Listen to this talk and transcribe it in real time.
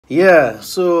Yeah,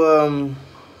 so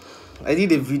I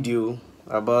did a video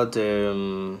about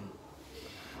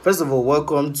first of all,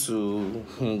 welcome to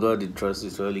God the Trust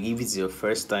is Well. If it's your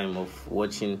first time of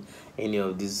watching any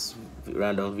of these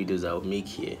random videos I'll make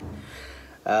here.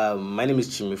 My name is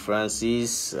Chimi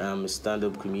Francis. I'm a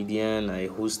stand-up comedian. I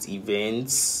host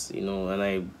events,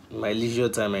 and my leisure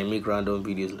time I make random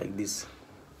videos like this.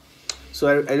 So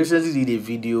I recently did a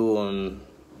video on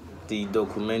the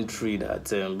documentary that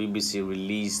BBC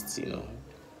released.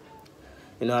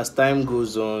 As time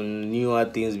goes on, newer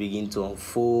things begin to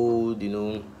unfold.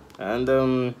 And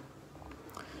the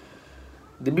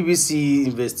BBC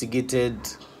investigated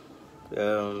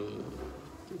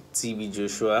TB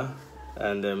Joshua,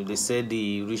 and they said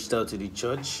they reached out to the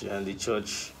church, and the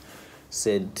church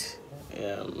said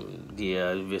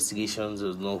their investigations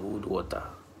does not hold water.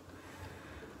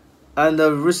 And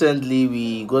recently,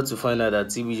 we got to find out that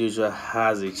TB Joshua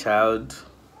has a child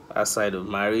outside of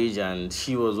marriage, and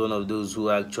she was one of those who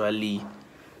actually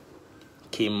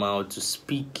came out to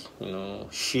speak,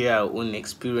 share her own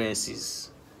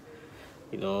experiences.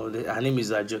 Her name is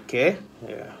Ajoke.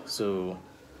 Yeah, so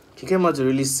she came out to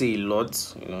really say a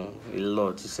lot, a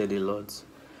lot. She said a lot.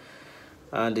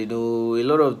 And, a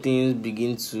lot of things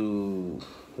begin to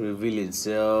reveal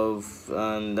itself.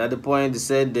 And at the point, they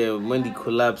said when the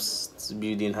collapsed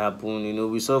building happened,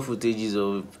 we saw footages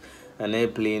of an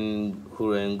airplane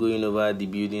going over the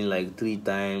building like 3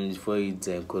 times before it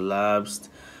collapsed.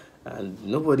 And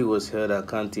nobody was held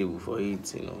accountable for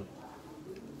it,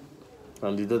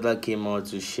 And the daughter came out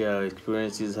to share her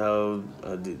experiences. In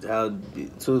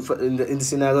the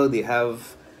synagogue they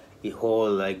have a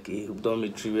hall, like a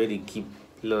dormitory, where they keep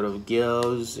a lot of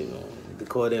girls. They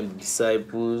call them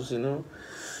disciples. So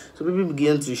people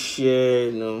began to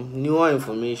share, newer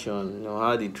information.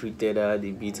 How they treated her, how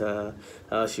they beat her,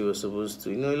 how she was supposed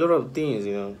to. A lot of things.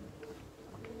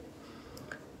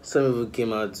 Some people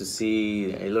came out to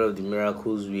say a lot of the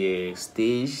miracles were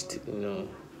staged.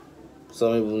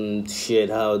 Some even shared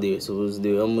how they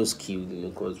were almost killed,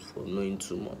 because for knowing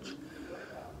too much.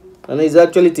 And it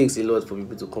actually takes a lot for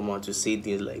people to come out to say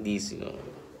things like this,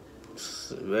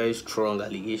 very strong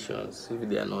allegations, if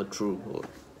they are not true. But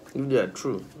if they are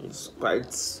true, it's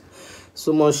quite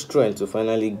so much strength to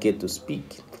finally get to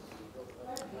speak.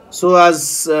 So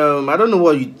as I don't know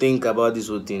what you think about this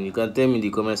whole thing. You can tell me in the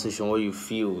comment section what you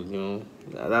feel.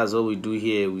 That's what we do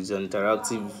here with an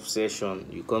interactive session.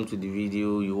 You come to the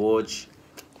video, you watch,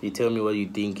 you tell me what you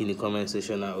think in the comment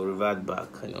section. I'll revert back.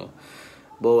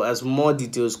 But as more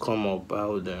details come up, I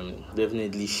would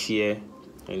definitely share.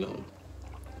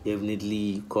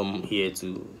 Definitely come here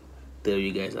to tell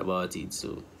you guys about it.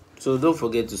 So don't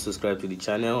forget to subscribe to the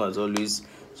channel as always,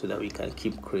 so that we can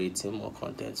keep creating more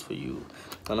contents for you.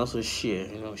 And also share,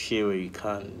 share where you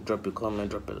can. Drop a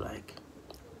comment, drop a like.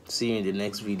 See you in the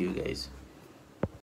next video, guys.